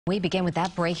We begin with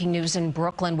that breaking news in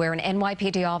Brooklyn, where an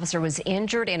NYPD officer was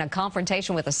injured in a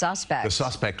confrontation with a suspect. The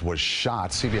suspect was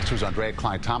shot. CBS 2's Aundrea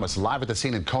Cline-Thomas live at the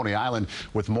scene in Coney Island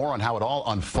with more on how it all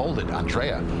unfolded.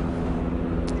 Aundrea.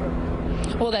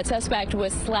 Well, that suspect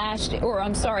was slashed,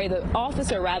 the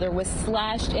officer was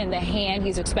slashed in the hand.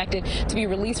 He's expected to be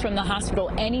released from the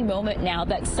hospital any moment now.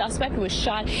 That suspect was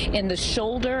shot in the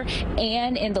shoulder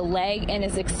and in the leg and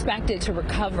is expected to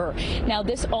recover. Now,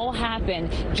 this all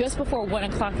happened just before 1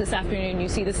 o'clock this afternoon. You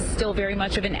see, this is still very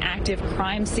much of an active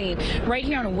crime scene right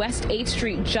here on West 8th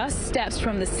Street, just steps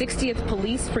from the 60th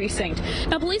Police Precinct.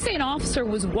 Now, police say an officer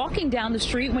was walking down the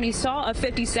street when he saw a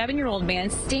 57-year-old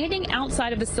man standing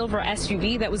outside of a silver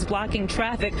SUV that was blocking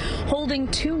traffic, holding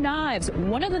two knives.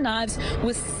 One of the knives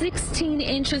was 16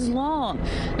 inches long.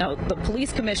 Now, the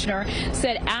police commissioner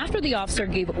said after the officer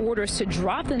gave orders to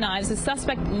drop the knives, the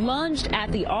suspect lunged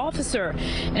at the officer.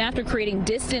 And after creating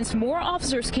distance, more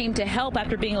officers came to help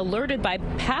after being alerted by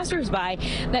passersby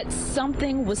that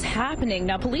something was happening.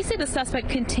 Now, police say the suspect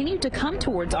continued to come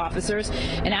towards officers,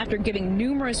 and after giving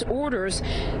numerous orders,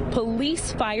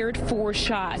 police fired 4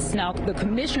 shots. Now, the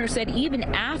commissioner said even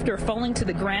after falling to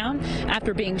the ground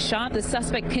after being shot, the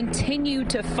suspect continued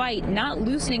to fight, not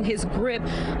loosening his grip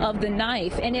of the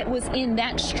knife. And it was in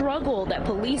that struggle that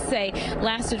police say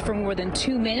lasted for more than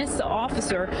 2 minutes. The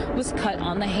officer was cut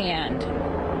on the hand.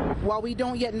 While we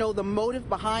don't yet know the motive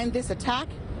behind this attack,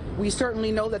 we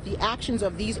certainly know that the actions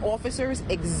of these officers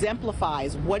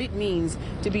exemplifies what it means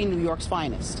to be New York's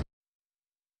finest.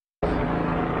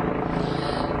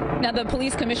 Now, the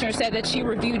police commissioner said that she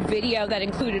reviewed video that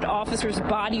included officers'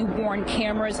 body-worn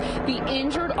cameras. The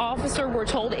injured officer, we're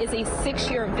told, is a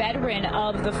 6-year veteran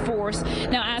of the force.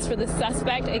 Now, as for the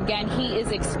suspect, again, he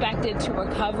is expected to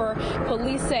recover.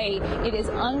 Police say it is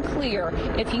unclear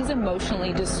if he's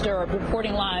emotionally disturbed.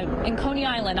 Reporting live in Coney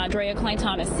Island, Aundrea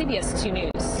Cline-Thomas, CBS 2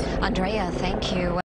 News. Aundrea, thank you.